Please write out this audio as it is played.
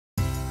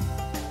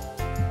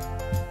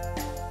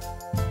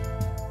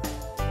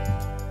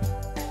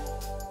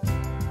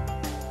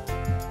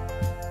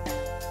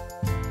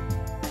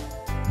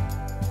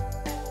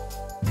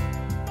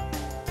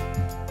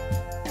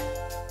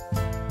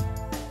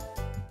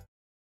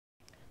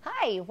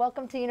Hi,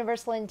 welcome to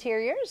Universal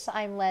Interiors.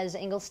 I'm Les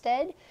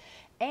Engelstad,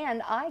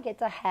 and I get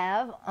to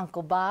have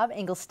Uncle Bob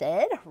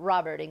Engelstad,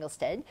 Robert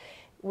Engelstad,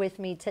 with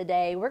me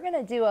today. We're going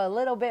to do a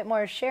little bit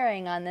more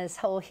sharing on this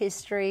whole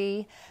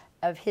history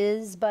of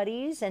his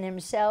buddies and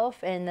himself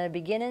and the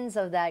beginnings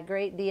of that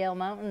great DL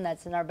mountain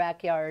that's in our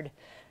backyard.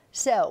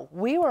 So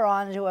we were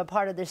on to a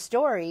part of the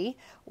story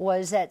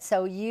was that,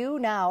 so you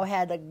now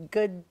had a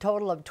good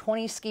total of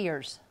 20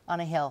 skiers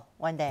on a hill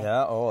one day.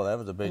 Yeah, oh, that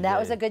was a big day. That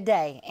was a good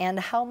day. And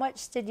how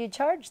much did you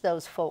charge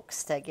those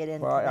folks to get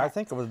into that? Well, I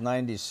think it was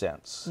 90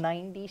 cents.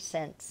 90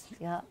 cents,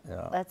 yeah.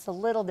 Yeah. That's a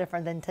little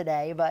different than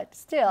today, but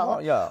still.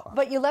 Well, yeah.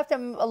 But you left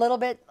them a little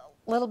bit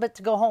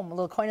to go home, a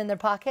little coin in their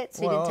pocket,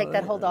 so you didn't take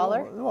that whole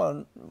dollar?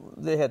 Well,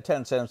 they had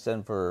 10 cents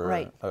then for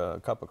Right. a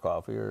cup of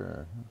coffee.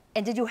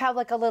 And did you have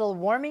like a little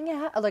warming,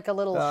 like a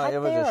little hut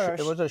there?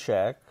 It was a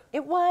shack.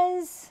 It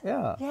was?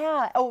 Yeah.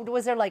 Yeah. Oh,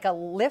 was there like a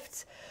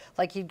lift?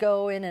 Like you'd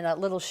go in a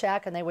little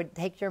shack and they would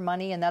take your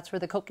money and that's where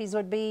the cookies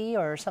would be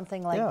or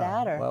something like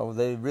that? Or? Well,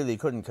 they really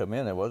couldn't come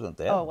in. It wasn't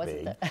that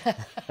wasn't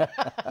big.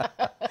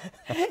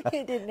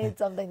 You didn't need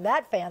something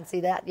that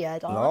fancy that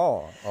yet, huh?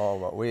 No. Oh,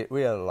 but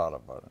we had a lot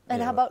of fun.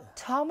 And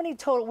how many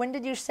total, when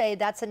did you say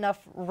that's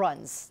enough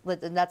runs,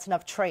 that's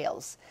enough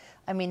trails?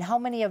 I mean, how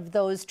many of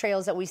those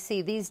trails that we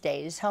see these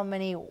days, how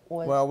many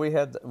was? Well,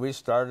 we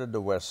started the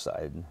west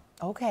side.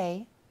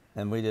 Okay.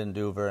 And we didn't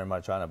do very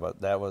much on it,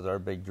 but that was our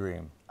big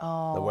dream,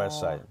 the west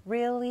side.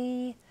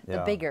 Really? Yeah.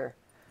 The bigger?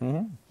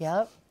 Mm-hmm.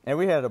 Yep. And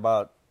we had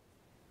about,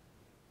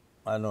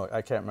 I don't know,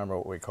 I can't remember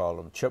what we called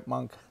them,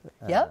 chipmunk.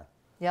 Yep.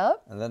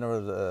 Yep. And then there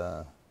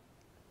was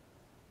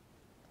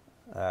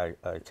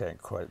I can't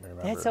quite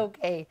remember. It's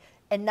okay.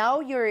 And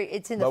now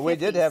it's in the 50s. But we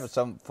did have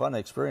some fun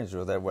experience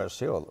with that West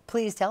Hill.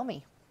 Please tell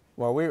me.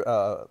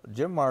 Well,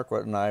 Jim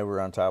Marquardt and I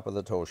were on top of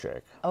the tow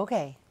shack.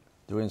 Okay.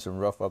 Doing some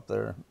rough up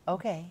there.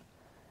 Okay.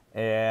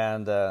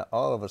 And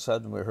all of a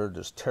sudden we heard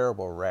this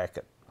terrible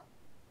racket.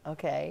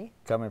 Okay.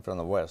 Coming from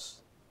the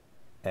west.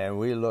 And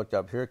we looked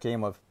up. Here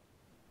came a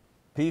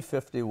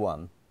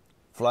P-51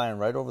 flying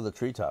right over the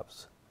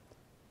treetops.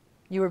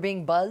 You were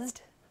being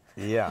buzzed?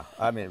 Yeah,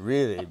 I mean,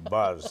 really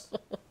buzzed.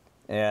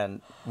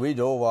 And we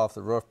dove off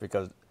the roof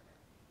because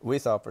we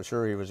thought for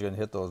sure he was going to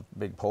hit those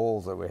big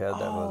poles that we had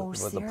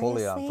with the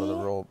pulley on for the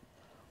rope.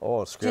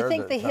 Oh, it scared. Do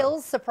you think the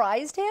hills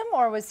surprised him,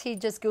 or was he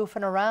just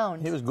goofing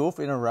around? He was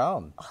goofing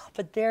around. Oh,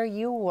 but there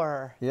you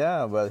were.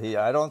 Yeah, but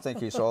I don't think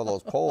he saw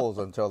those poles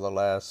until the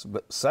last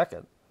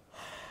second.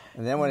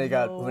 And then when he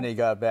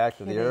got back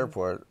to the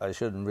airport, I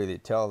shouldn't really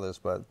tell this,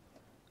 but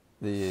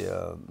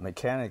the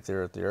mechanic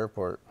there at the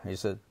airport, he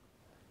said,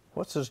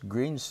 "What's this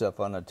green stuff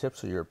on the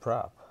tips of your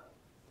prop?"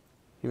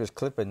 He was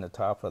clipping the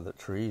top of the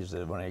trees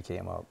when he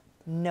came up.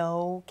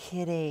 No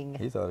kidding.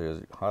 He thought it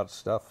was hot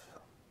stuff,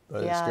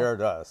 but it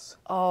scared us.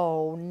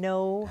 Oh,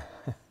 no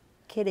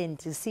kidding.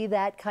 To see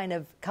that kind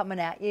of coming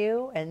at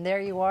you, and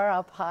there you are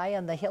up high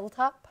on the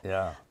hilltop.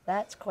 Yeah.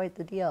 That's quite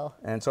the deal.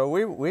 And so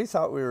we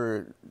thought we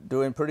were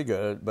doing pretty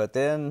good, but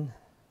then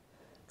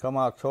come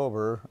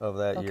October of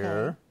that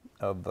year,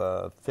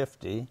 of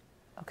 50,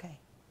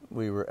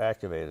 we were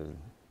activated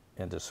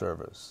into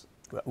service.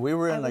 We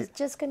were in I was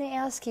just going to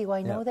ask you.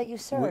 I know that you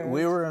served.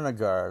 We were in the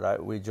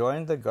Guard. We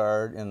joined the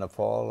Guard in the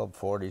fall of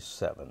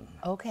 47.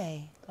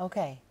 Okay.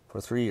 Okay.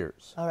 For 3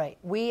 years. All right.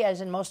 We,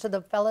 as in most of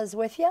the fellas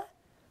with you?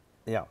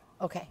 Yeah.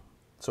 Okay.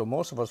 So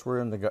most of us were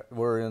in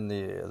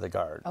the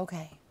Guard.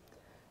 Okay.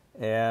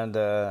 And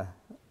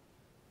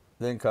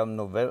then come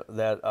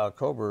that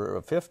October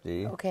of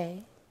 50.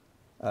 Okay.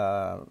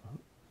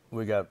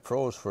 We got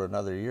froze for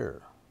another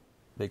year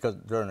because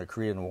during the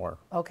Korean War.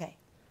 Okay.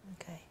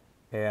 Okay.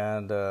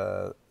 And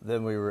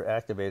then we were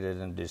activated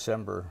in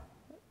December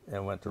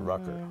and went to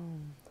Rucker.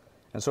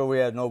 And so we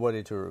had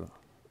nobody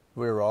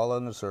we were all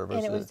in the service.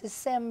 And it was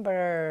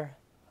December,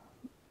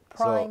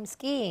 prime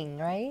skiing,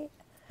 right?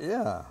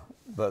 Yeah.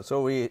 But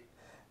so we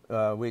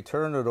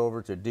turned it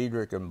over to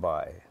Diedrich and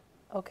By.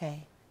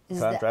 Okay.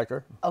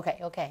 Contractor.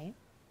 Okay.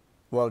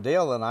 Well,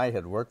 Dale and I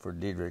had worked for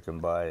Diedrich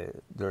and By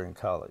during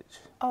college.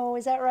 Oh,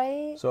 is that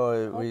right? So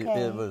it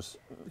was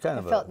kind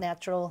of felt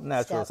natural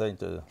thing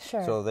to.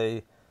 Sure. So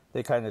they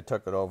kind of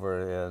took it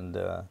over, and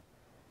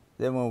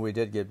then when we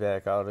did get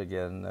back out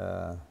again,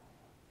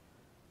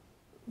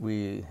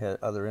 we had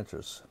other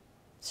interests.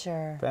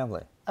 Sure.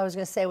 Family. I was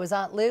going to say, was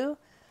Aunt Lou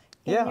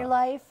in your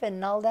life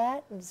and all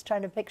that? I was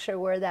trying to picture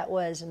where that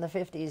was in the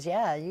 50s.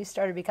 Yeah, you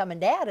started becoming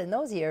dad in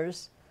those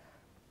years,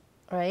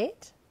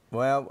 right?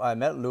 Well, I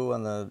met Lou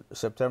on the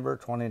September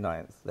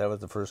 29th. That was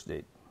the first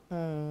date.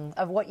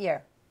 Of what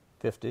year?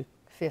 50.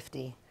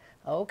 50.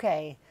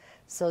 Okay.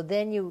 So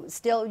then you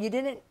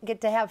didn't get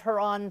to have her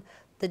on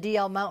the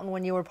DL Mountain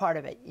when you were part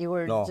of it. You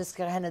were just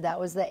kind of, that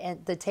was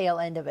the tail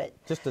end of it.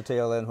 Just the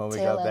tail end when we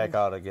got back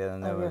out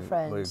again, and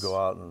then we'd go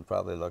out and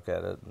probably look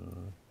at it.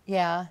 And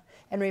yeah,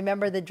 and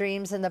remember the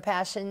dreams and the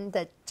passion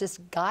that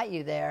just got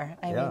you there.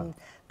 I mean,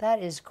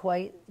 that is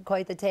quite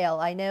the tale.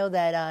 I know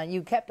that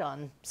you kept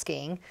on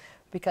skiing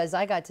because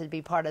I got to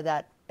be part of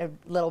that a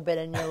little bit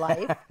in your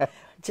life.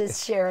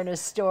 Just sharing a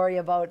story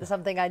about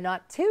something I'm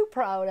not too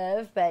proud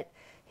of, but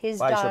his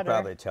I daughter, should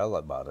probably tell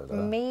about it. Huh?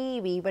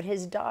 maybe, but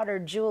his daughter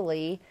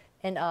Julie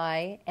and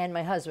I and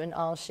my husband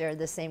all shared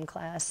the same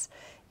class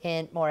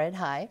in Morehead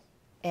High,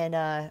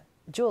 and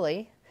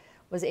Julie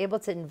was able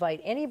to invite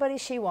anybody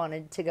she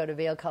wanted to go to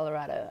Vail,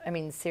 Colorado. I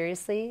mean,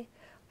 seriously,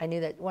 I knew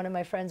that one of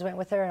my friends went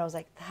with her, and I was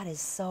like, that is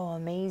so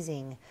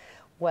amazing.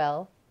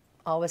 Well,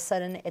 all of a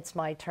sudden, it's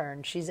my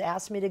turn. She's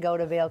asked me to go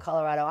to Vail,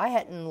 Colorado. I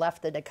hadn't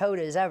left the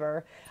Dakotas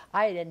ever.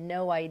 I had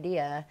no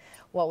idea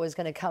what was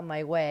going to come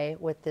my way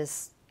with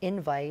this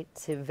invite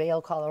to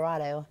Vail,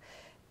 Colorado.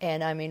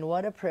 And I mean,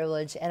 what a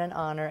privilege and an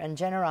honor and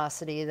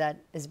generosity that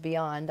is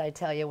beyond, I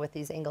tell you, with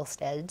these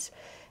Engelstads.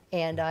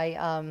 And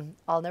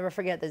I'll never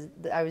forget this.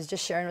 I was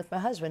just sharing with my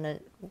husband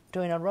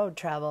doing a road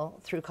travel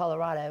through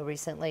Colorado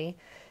recently.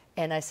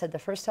 And I said the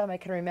first time I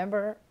can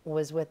remember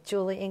was with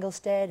Julie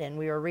Engelstad, and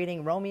we were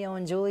reading Romeo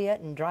and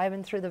Juliet and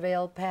driving through the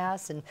Vail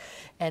Pass,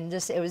 and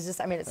just, it was just,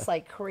 I mean, it's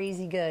like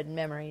crazy good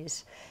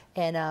memories.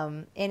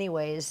 And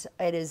anyways,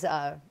 it's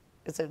a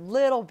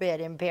little bit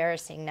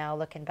embarrassing now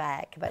looking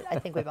back, but I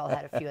think we've all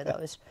had a few of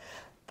those.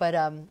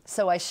 But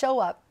so I show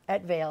up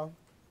at Vail,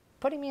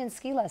 putting me in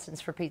ski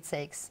lessons for Pete's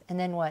sakes, and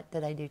then what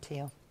did I do to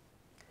you?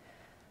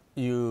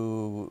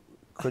 You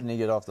couldn't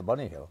get off the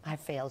bunny hill. I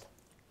failed.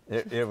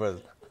 It was,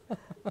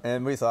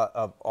 and we thought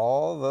of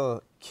all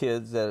the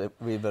kids that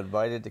we've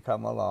invited to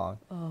come along,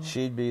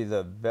 she'd be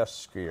the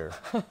best skier.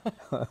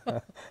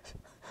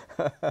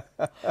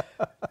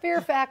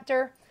 Fear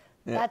factor.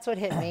 Yeah. That's what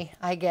hit me,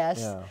 I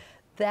guess. Yeah.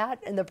 That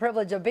and the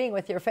privilege of being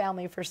with your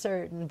family for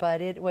certain, but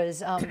it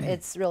was,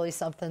 it's really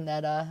something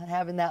that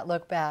having that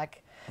look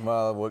back.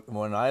 Well,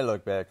 when I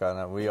look back on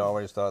it, we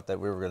always thought that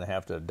we were going to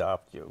have to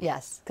adopt you.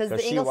 Yes,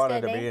 because she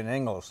wanted to be in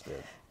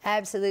Engelstad.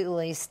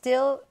 Absolutely.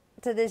 Still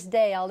to this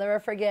day, I'll never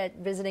forget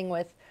visiting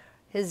with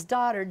his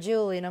daughter,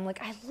 Julie, and I'm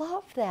like, I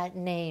love that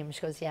name.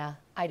 She goes, yeah,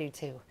 I do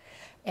too.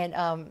 And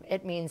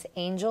it means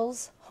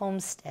Angels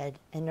Homestead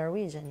in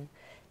Norwegian.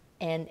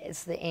 And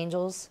it's the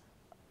Angels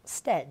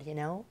Stead, you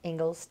know,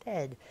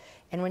 Engelstad.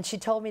 And when she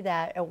told me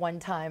that at one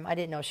time, I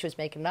didn't know she was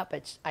making it up,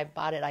 but I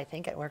bought it. I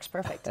think it works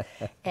perfect.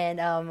 And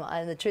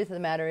the truth of the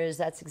matter is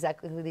that's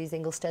exactly who these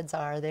Engelstads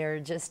are. They're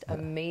just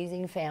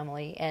amazing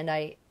family. And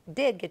I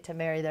did get to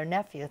marry their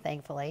nephew,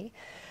 thankfully.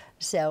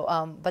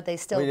 So, but they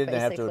still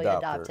basically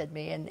adopted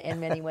me in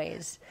many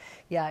ways.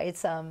 Yeah,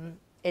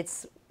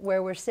 it's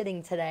where we're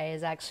sitting today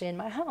is actually in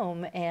my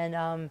home.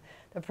 And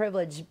the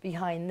privilege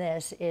behind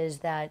this is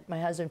that my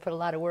husband put a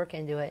lot of work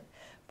into it.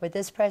 But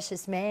this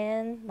precious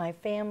man, my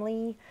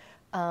family,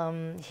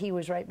 he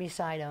was right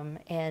beside him.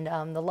 And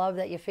the love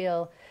that you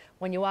feel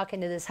when you walk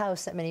into this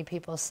house that many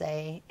people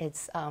say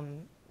it's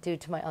due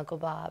to my Uncle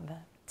Bob,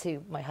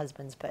 to my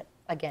husband's, but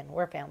again,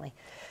 we're family.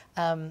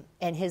 And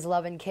his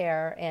love and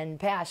care and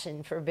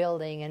passion for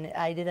building. And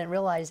I didn't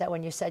realize that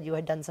when you said you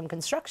had done some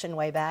construction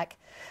way back,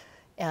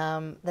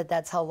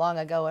 that's how long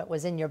ago it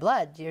was in your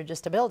blood. You're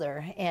just a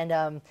builder.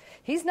 And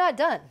he's not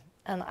done.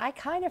 And I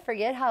kind of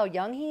forget how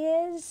young he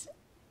is.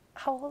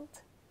 How old?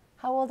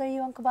 How old are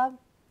you, Uncle Bob?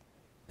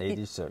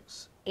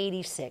 86.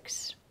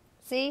 86.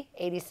 See?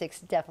 86,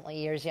 definitely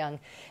years young.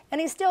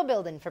 And he's still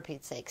building, for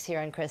Pete's sakes,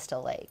 here in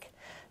Crystal Lake.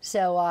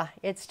 So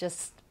it's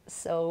just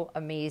so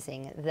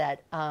amazing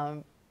that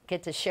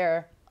get to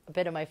share a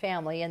bit of my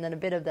family and then a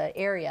bit of the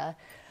area,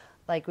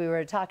 like we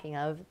were talking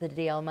of, the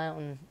DL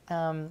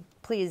Mountain.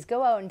 Please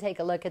go out and take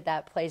a look at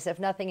that place. If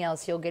nothing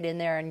else, you'll get in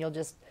there and you'll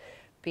just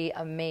be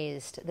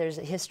amazed. There's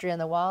a history on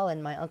the wall,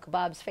 and my Uncle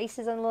Bob's face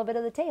is on a little bit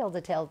of the tale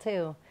to tell,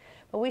 too.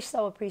 But we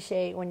so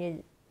appreciate when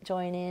you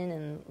join in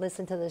and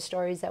listen to the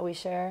stories that we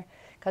share,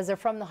 because they're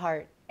from the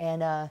heart.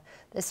 And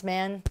this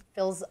man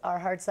fills our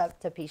hearts up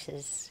to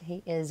pieces.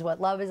 He is what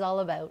love is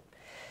all about.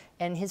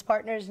 And his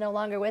partner is no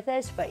longer with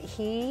us, but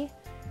he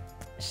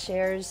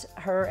shares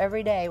her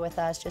every day with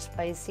us just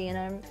by seeing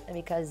him,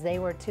 because they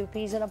were two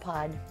peas in a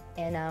pod.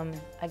 And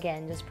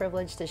again, just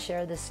privileged to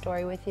share this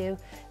story with you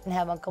and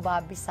have Uncle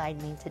Bob beside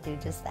me to do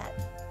just that.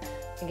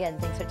 Again,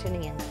 thanks for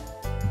tuning in.